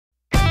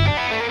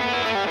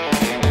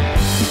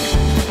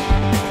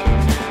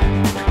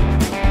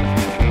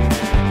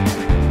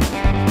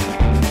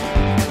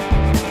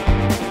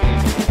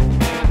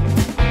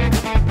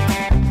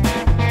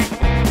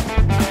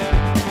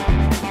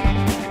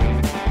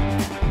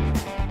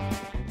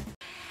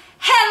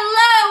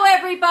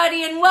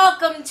everybody, and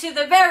welcome to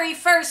the very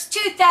first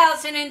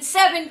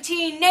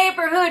 2017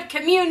 Neighborhood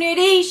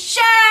Community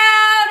Shoutouts!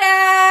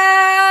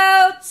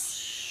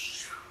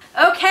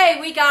 Okay,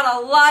 we got a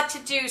lot to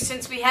do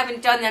since we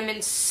haven't done them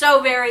in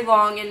so very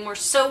long, and we're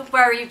so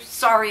very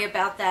sorry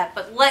about that,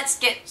 but let's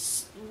get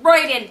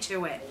right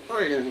into it.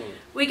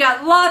 We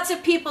got lots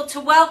of people to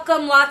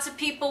welcome, lots of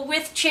people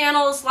with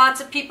channels, lots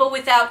of people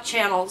without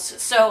channels,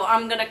 so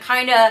I'm going to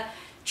kind of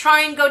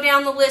try and go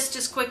down the list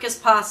as quick as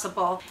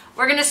possible.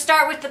 We're going to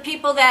start with the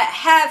people that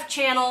have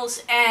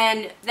channels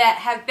and that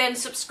have been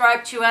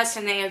subscribed to us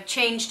and they have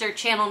changed their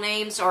channel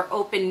names or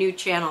opened new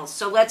channels.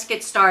 So let's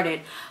get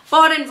started.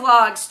 Bawden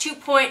Vlogs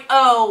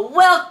 2.0,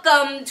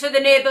 welcome to the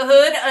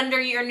neighborhood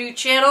under your new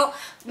channel.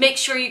 Make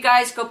sure you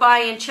guys go by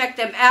and check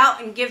them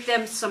out and give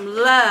them some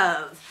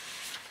love.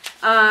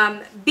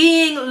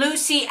 Being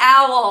Lucy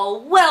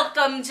Owl,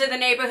 welcome to the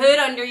neighborhood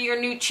under your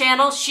new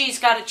channel. She's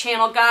got a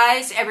channel,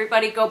 guys.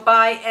 Everybody go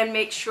by and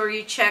make sure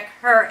you check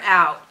her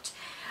out.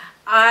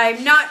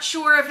 I'm not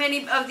sure if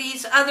any of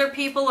these other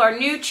people are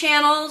new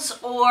channels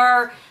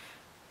or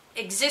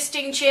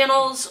existing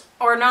channels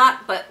or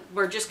not, but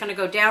we're just going to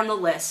go down the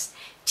list.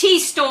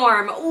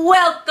 T-Storm,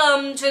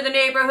 welcome to the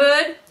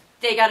neighborhood.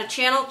 They got a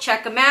channel,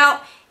 check them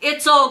out.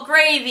 It's All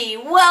Gravy,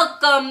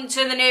 welcome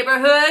to the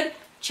neighborhood.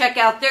 Check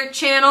out their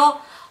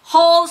channel.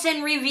 Hauls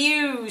and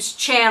Reviews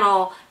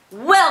channel,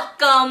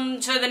 welcome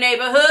to the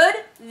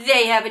neighborhood.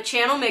 They have a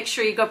channel. Make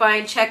sure you go by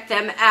and check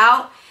them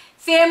out.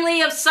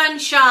 Family of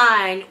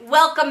Sunshine,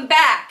 welcome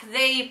back.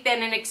 They've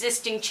been an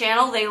existing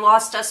channel. They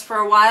lost us for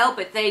a while,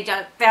 but they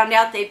found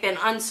out they've been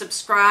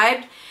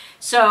unsubscribed.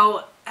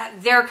 So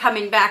they're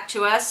coming back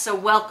to us, so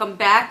welcome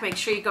back. Make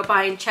sure you go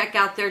by and check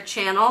out their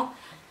channel.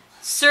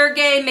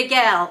 Sergey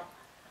Miguel,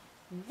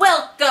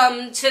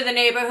 welcome to the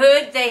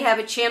neighborhood. They have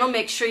a channel.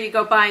 Make sure you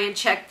go by and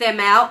check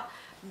them out.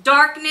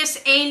 Darkness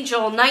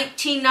Angel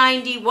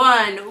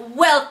 1991,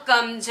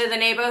 welcome to the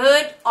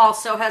neighborhood.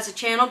 Also has a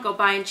channel. Go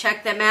by and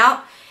check them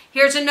out.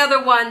 Here's another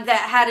one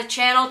that had a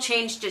channel,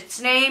 changed its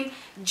name.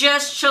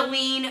 Just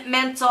Shalene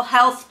Mental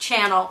Health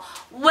channel.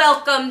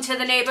 Welcome to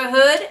the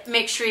neighborhood.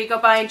 Make sure you go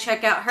by and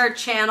check out her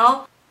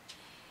channel.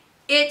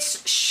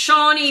 It's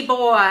Shawnee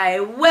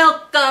Boy,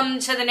 welcome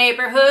to the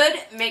neighborhood.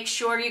 Make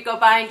sure you go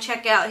by and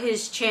check out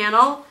his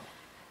channel.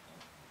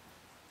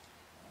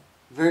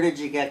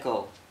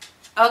 Vertigegecko.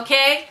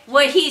 Okay,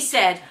 what he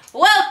said.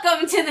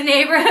 Welcome to the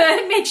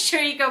neighborhood. Make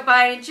sure you go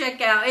by and check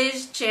out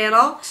his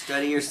channel.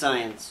 Study your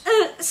science.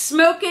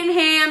 Smoking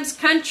Ham's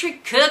Country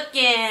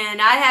Cooking.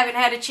 I haven't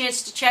had a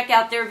chance to check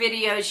out their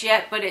videos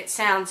yet, but it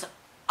sounds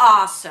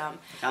awesome.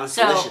 Sounds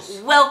so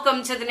delicious.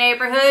 Welcome to the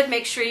neighborhood.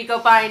 Make sure you go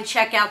by and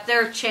check out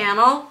their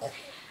channel.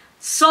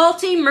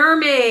 Salty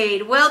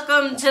Mermaid,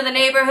 welcome to the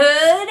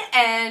neighborhood,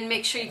 and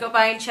make sure you go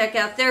by and check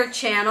out their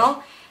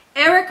channel.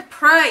 Eric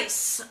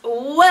Price,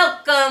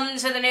 welcome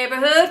to the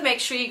neighborhood. Make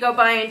sure you go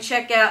by and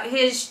check out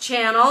his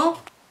channel.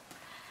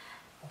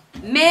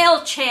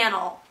 Mail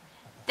Channel,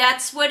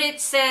 that's what it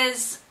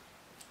says.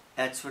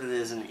 That's what it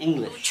is in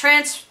English.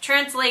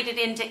 Translated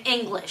into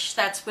English,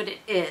 that's what it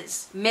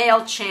is.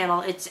 Mail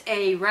Channel. It's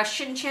a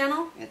Russian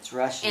channel? It's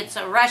Russian. It's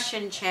a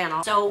Russian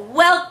channel. So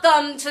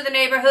welcome to the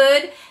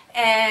neighborhood,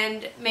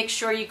 and make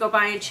sure you go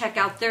by and check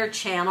out their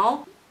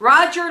channel.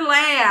 Roger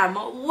Lamb,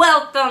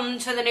 welcome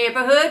to the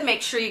neighborhood.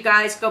 Make sure you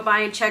guys go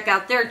by and check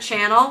out their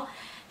channel.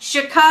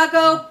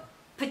 Chicago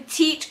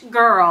Petite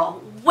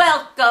Girl,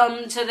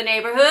 welcome to the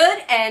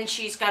neighborhood, and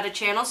she's got a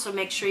channel, so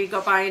make sure you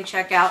go by and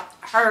check out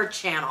her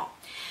channel.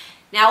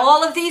 Now,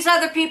 all of these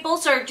other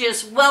peoples are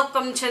just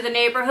welcome to the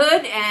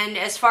neighborhood, and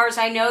as far as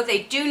I know,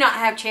 they do not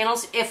have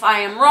channels. If I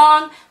am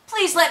wrong,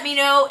 please let me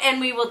know, and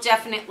we will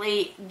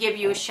definitely give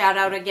you a shout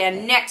out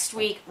again next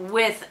week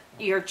with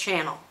your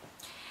channel.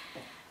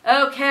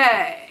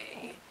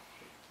 Okay.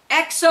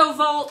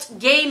 Exovolt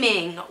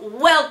Gaming,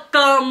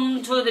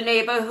 welcome to the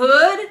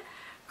neighborhood.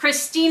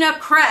 Christina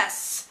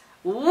Kress,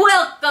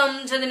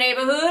 welcome to the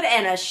neighborhood,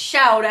 and a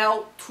shout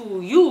out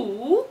to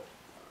you.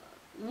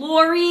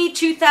 Lori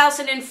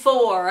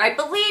 2004. I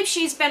believe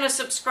she's been a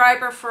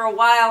subscriber for a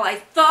while. I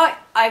thought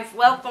I've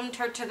welcomed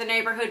her to the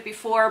neighborhood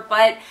before,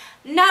 but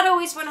not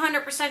always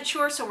 100%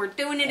 sure, so we're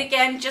doing it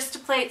again just to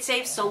play it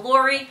safe. So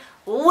Lori,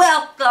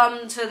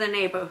 welcome to the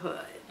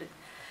neighborhood.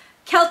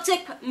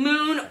 Celtic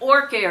Moon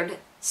Orchid,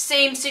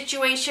 same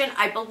situation.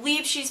 I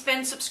believe she's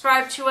been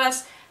subscribed to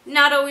us.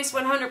 Not always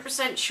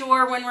 100%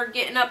 sure when we're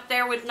getting up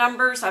there with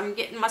numbers. I'm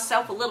getting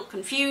myself a little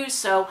confused,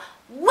 so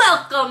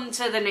welcome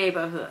to the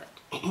neighborhood.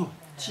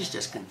 She's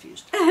just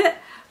confused.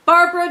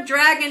 Barbara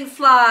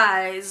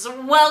Dragonflies,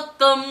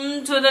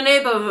 welcome to the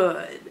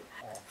neighborhood.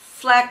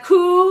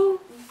 Flaku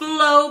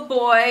Glow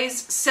Boys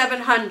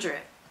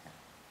 700,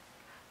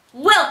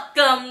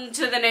 welcome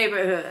to the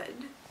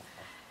neighborhood.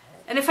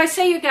 And if I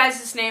say you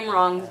guys' name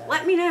wrong,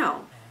 let me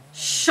know.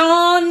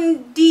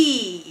 Sean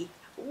D,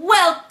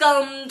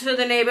 welcome to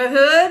the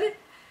neighborhood.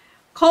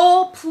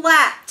 Cole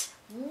Platt,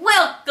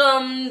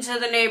 welcome to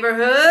the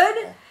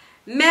neighborhood.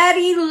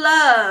 Maddie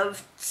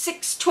Love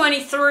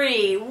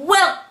 623,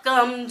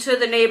 welcome to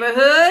the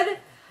neighborhood.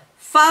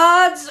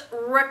 Fod's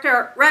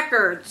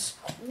Records,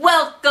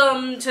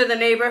 welcome to the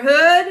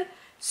neighborhood.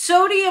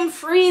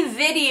 Sodium-free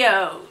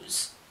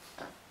videos.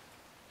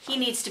 He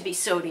needs to be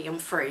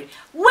sodium-free.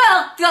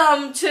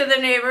 Welcome to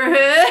the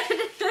neighborhood.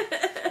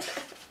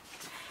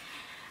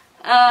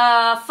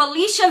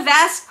 Felicia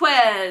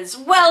Vasquez,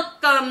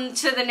 welcome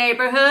to the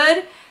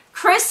neighborhood.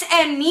 Chris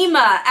and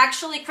Nima,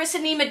 actually Chris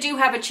and Nima do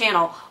have a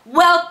channel.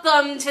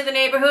 Welcome to the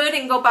neighborhood,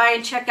 and go by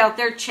and check out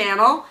their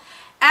channel.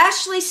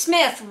 Ashley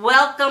Smith,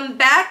 welcome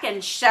back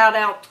and shout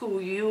out to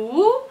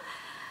you.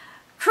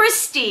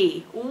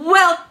 Christy,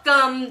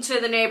 welcome to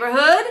the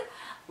neighborhood.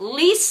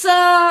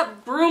 Lisa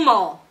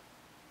Brummel,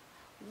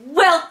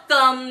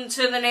 welcome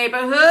to the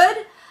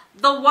neighborhood.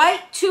 The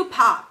White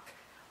Tupac,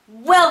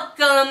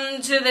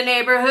 welcome to the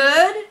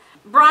neighborhood.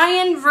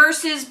 Brian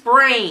versus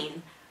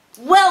Brain,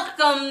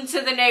 welcome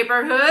to the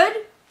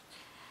neighborhood.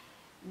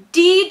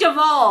 D.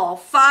 Duvall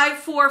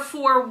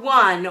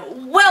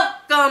 5441,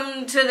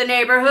 welcome to the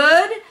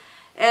neighborhood.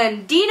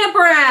 And Dina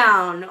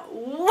Brown,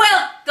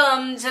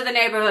 welcome to the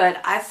neighborhood.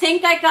 I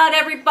think I got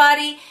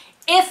everybody.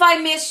 If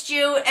I missed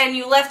you and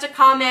you left a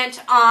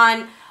comment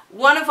on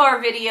one of our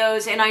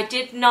videos and I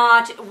did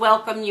not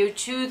welcome you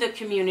to the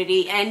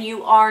community and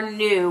you are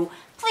new,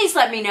 please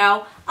let me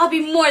know. I'll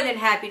be more than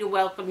happy to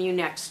welcome you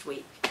next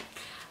week.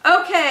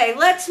 Okay,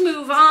 let's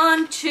move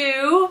on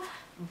to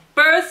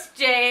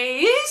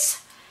birthdays.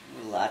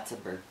 Lots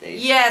of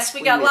birthdays. Yes,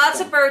 we got lots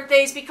of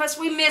birthdays because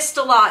we missed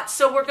a lot.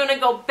 So we're going to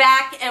go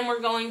back and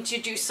we're going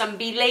to do some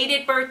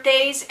belated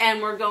birthdays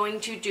and we're going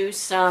to do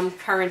some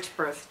current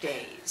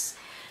birthdays.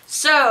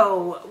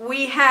 So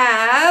we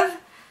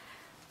have,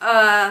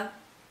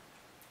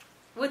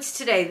 what's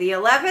today, the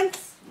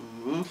 11th?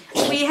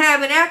 Mm-hmm. We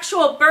have an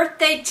actual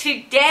birthday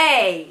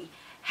today.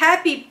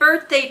 Happy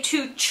birthday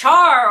to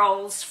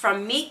Charles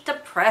from Meet the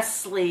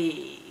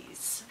Presleys.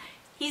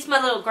 He's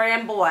my little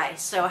grand boy,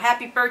 so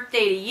happy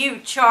birthday to you,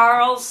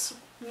 Charles.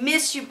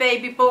 Miss you,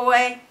 baby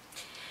boy.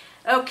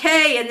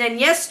 Okay, and then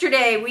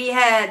yesterday we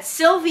had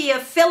Sylvia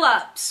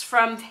Phillips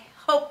from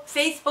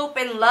Faith, Hope,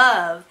 and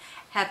Love.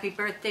 Happy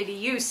birthday to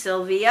you,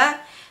 Sylvia.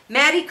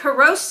 Maddie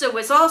Carosa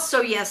was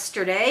also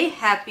yesterday.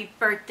 Happy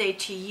birthday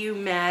to you,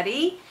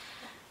 Maddie.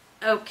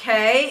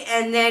 Okay,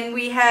 and then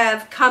we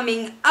have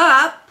coming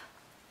up,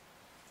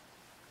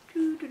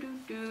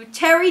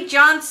 Terry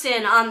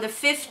Johnson on the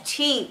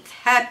 15th.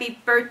 Happy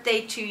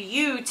birthday to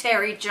you,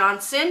 Terry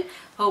Johnson.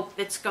 Hope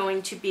it's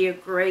going to be a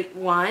great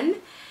one.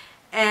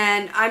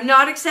 And I'm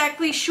not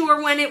exactly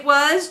sure when it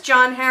was.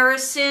 John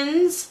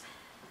Harrison's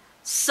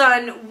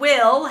son,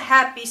 Will.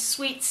 Happy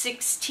sweet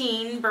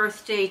 16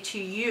 birthday to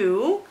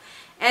you.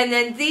 And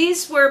then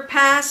these were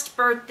past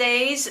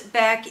birthdays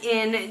back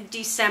in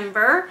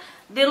December.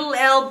 Little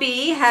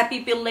LB,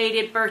 happy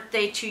belated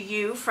birthday to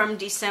you from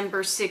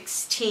December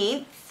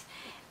 16th.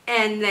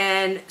 And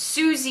then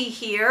Susie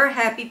here,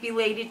 happy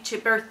belated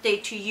birthday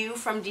to you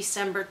from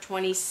December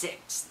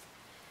 26th.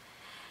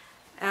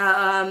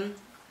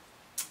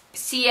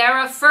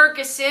 Sierra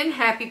Ferguson,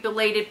 happy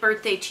belated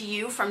birthday to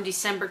you from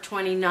December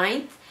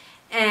 29th.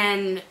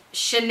 And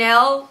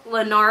Chanel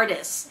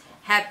Leonardis,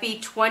 happy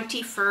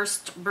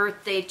 21st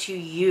birthday to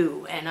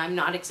you. And I'm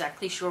not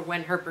exactly sure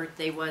when her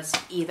birthday was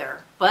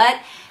either. But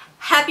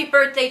happy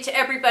birthday to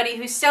everybody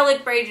who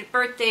celebrated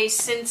birthdays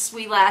since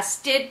we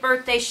last did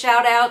birthday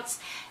shout-outs.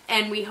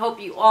 And we hope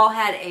you all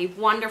had a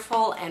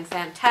wonderful and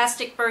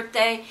fantastic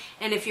birthday.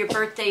 And if your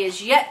birthday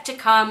is yet to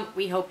come,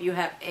 we hope you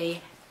have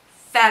a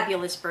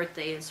fabulous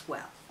birthday as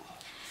well.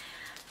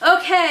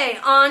 Okay,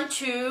 on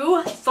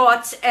to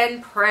thoughts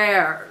and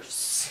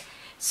prayers.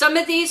 Some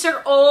of these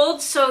are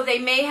old, so they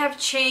may have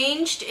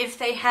changed. If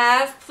they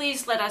have,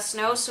 please let us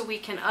know so we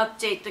can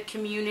update the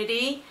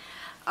community.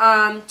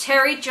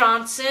 Terry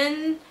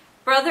Johnson,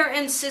 brother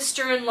and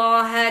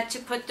sister-in-law had to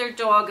put their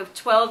dog of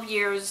 12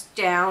 years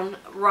down,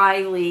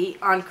 Riley,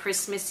 on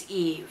Christmas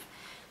Eve.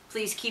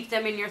 Please keep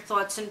them in your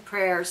thoughts and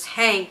prayers.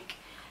 Hank,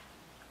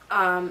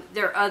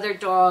 their other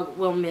dog,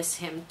 will miss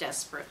him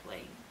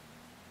desperately.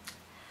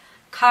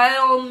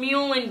 Kyle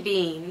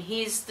Muhlenbein,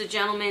 he's the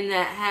gentleman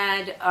that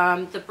had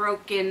the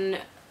broken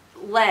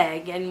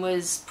leg and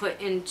was put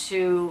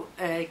into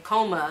a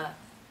coma,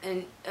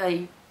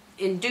 a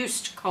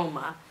induced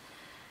coma.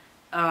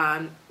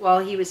 While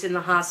he was in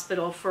the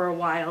hospital for a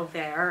while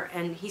there,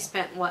 and he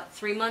spent, what,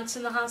 3 months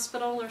in the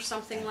hospital or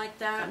something like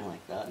that? Something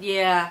like that.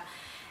 Yeah,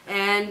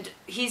 and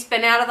he's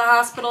been out of the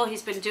hospital,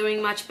 he's been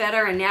doing much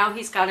better, and now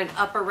he's got an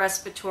upper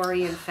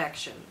respiratory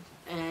infection,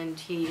 and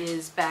he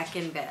is back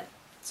in bed.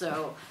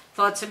 So,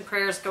 thoughts and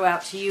prayers go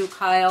out to you,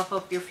 Kyle.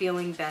 Hope you're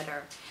feeling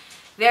better.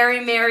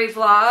 Very Merry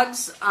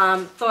Vlogs,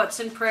 thoughts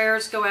and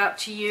prayers go out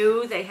to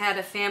you. They had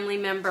a family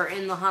member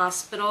in the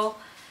hospital.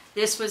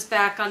 This was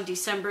back on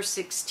December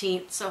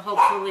 16th, so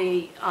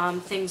hopefully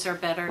things are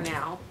better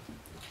now.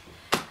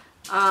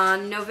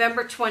 On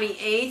November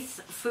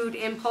 28th, Food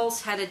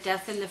Impulse had a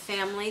death in the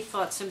family.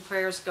 Thoughts and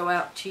prayers go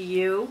out to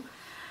you.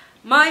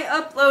 My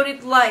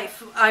Uploaded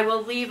Life, I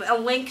will leave a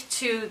link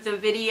to the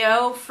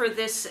video for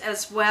this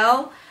as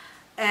well.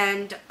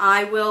 And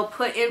I will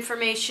put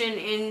information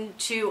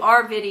into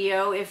our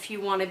video if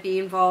you want to be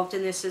involved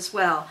in this as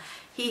well.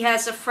 He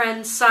has a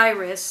friend,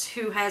 Cyrus,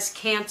 who has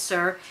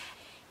cancer.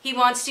 He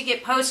wants to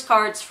get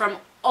postcards from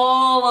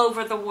all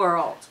over the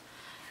world.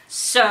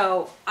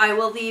 So I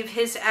will leave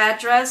his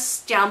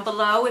address down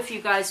below if you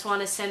guys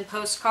want to send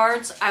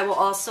postcards. I will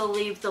also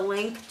leave the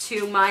link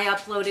to my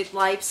Uploaded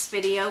Lives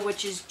video,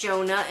 which is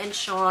Jonah and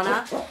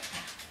Shauna.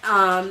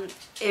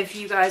 If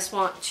you guys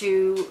want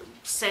to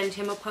send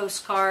him a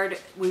postcard,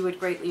 we would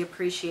greatly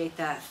appreciate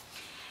that.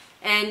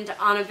 And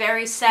on a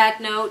very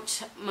sad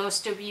note,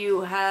 most of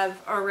you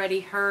have already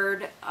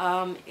heard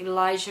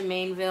Elijah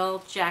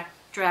Mainville,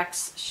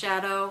 Drax's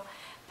shadow,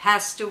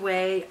 passed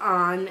away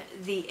on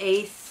the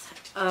 8th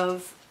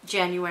of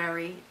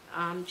January,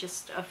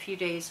 just a few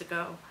days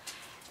ago.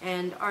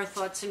 And our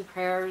thoughts and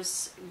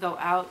prayers go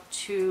out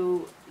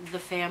to the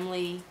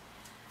family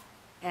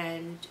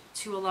and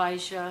to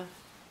Elijah,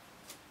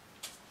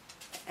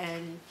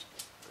 and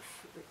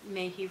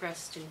may he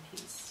rest in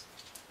peace.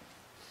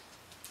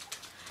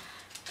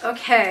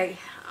 Okay,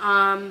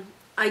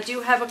 I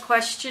do have a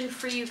question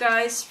for you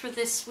guys for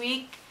this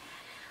week.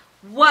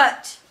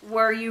 What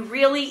were you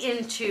really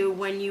into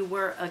when you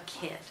were a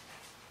kid?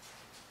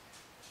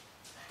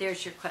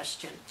 There's your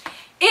question.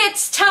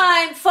 It's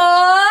time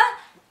for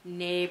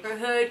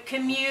Neighborhood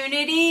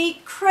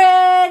Community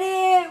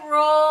Credit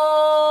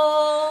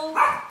Roll.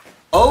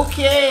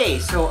 Okay,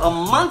 so a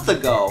month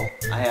ago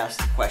I asked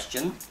the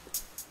question,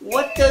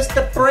 what does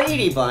the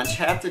Brady Bunch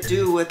have to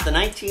do with the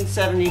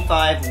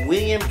 1975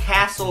 William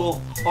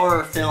Castle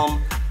horror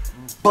film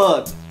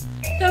Bug?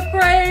 The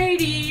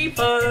Brady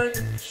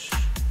Bunch.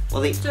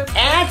 Well, the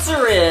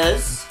answer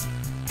is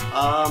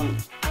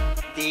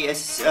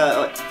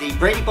the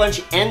Brady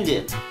Bunch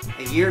ended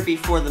a year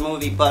before the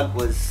movie Bug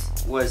was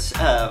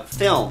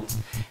filmed,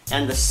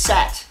 and the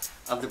set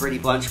of the Brady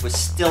Bunch was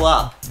still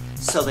up,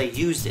 so they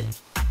used it.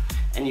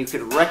 And you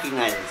could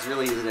recognize it. It's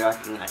really easy to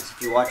recognize.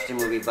 If you watch the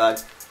movie Bug,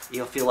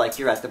 you'll feel like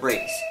you're at the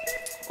Brady's.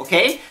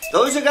 Okay?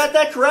 Those who got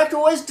that correct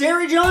was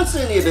Derry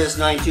Johnson, the Abyss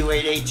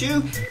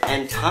 92882,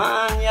 and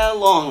Tanya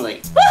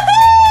Longley.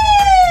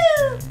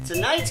 Woohoo!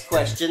 Tonight's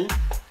question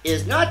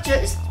is not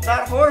just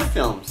about horror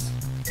films.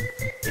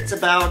 It's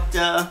about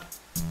a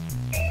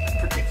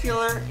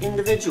particular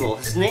individual.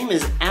 His name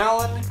is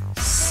Alan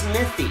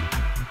Smithee.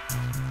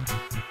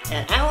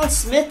 And Alan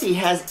Smithee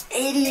has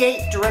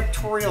 88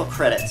 directorial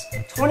credits,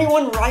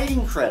 21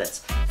 writing credits,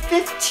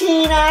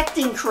 15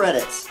 acting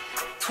credits,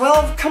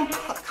 12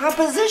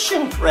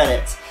 composition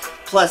credits,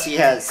 plus he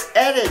has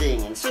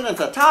editing and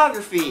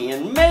cinematography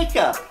and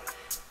makeup.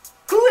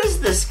 Who is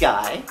this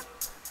guy,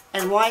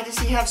 and why does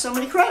he have so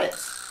many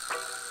credits?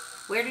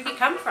 Where did he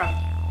come from?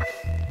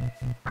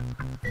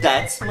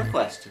 That's my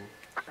question.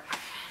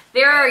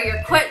 There are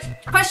your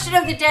question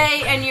of the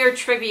day and your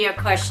trivia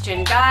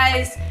question,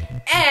 guys.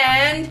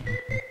 And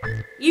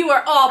you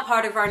are all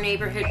part of our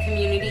neighborhood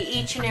community,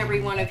 each and every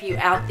one of you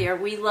out there.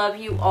 We love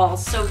you all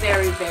so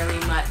very, very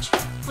much.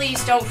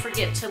 Please don't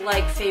forget to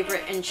like,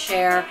 favorite, and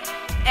share.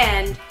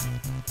 And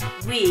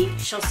we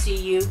shall see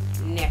you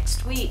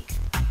next week.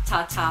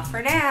 Ta-ta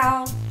for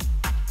now.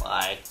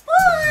 Bye.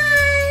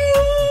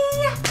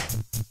 Bye.